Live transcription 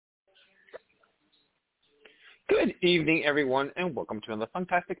Good evening, everyone, and welcome to another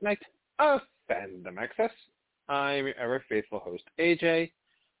fantastic night of Fandom Access. I'm your ever faithful host, AJ.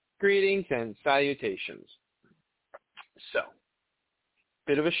 Greetings and salutations. So,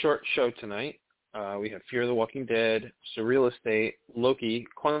 bit of a short show tonight. We have Fear the Walking Dead, Sureal Estate, Loki,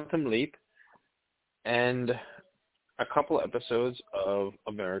 Quantum Leap, and a couple episodes of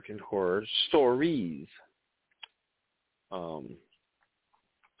American Horror Stories.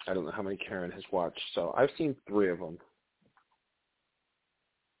 I don't know how many Karen has watched, so I've seen 3 of them.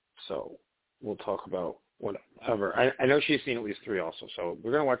 So we'll talk about whatever. I know she's seen at least 3 also, so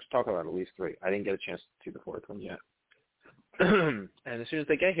we're going to talk about at least 3. I didn't get a chance to see the 4th one yet. And as soon as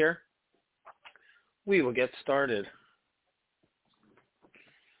they get here, we will get started.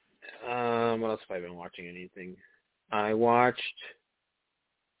 What else have I been watching? Anything? I watched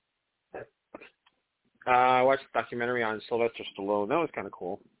a documentary on Sylvester Stallone. That was kind of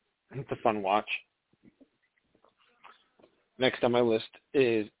cool. It's a fun watch. Next on my list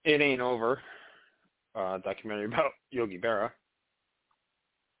is It Ain't Over, a documentary about Yogi Berra.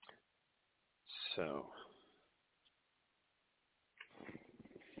 So,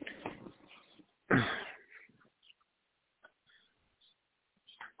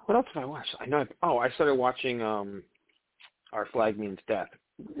 what else have I watched? I started watching Our Flag Means Death.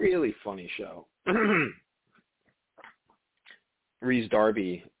 Really funny show. Rhys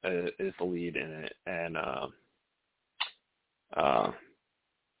Darby is the lead in it, and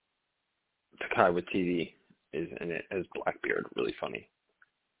Takai Waititi is in it as Blackbeard. Really funny.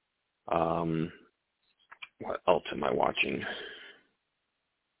 What else am I watching?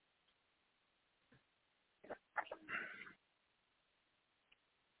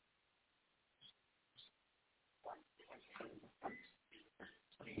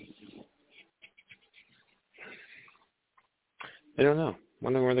 I don't know.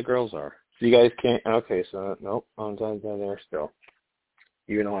 Wondering where the girls are. So you guys can't. Okay, so nope. I'm down there still.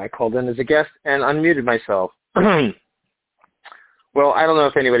 Even though I called in as a guest and unmuted myself. Well, I don't know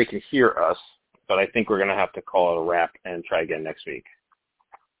if anybody can hear us, but I think we're going to have to call it a wrap and try again next week.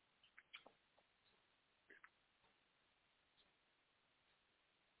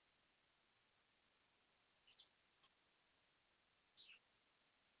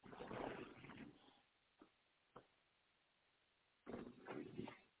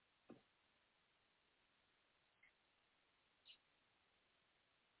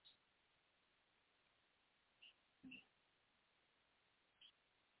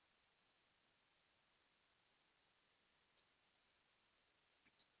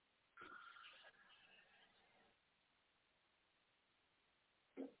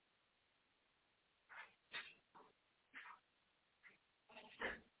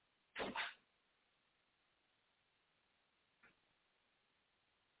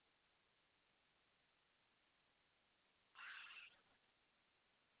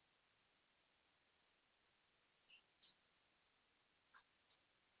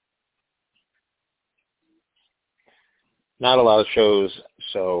 Not a lot of shows,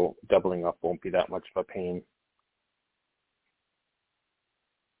 so doubling up won't be that much of a pain.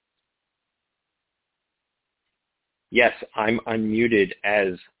 Yes, I'm unmuted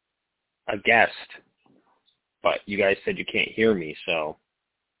as a guest, but you guys said you can't hear me, so.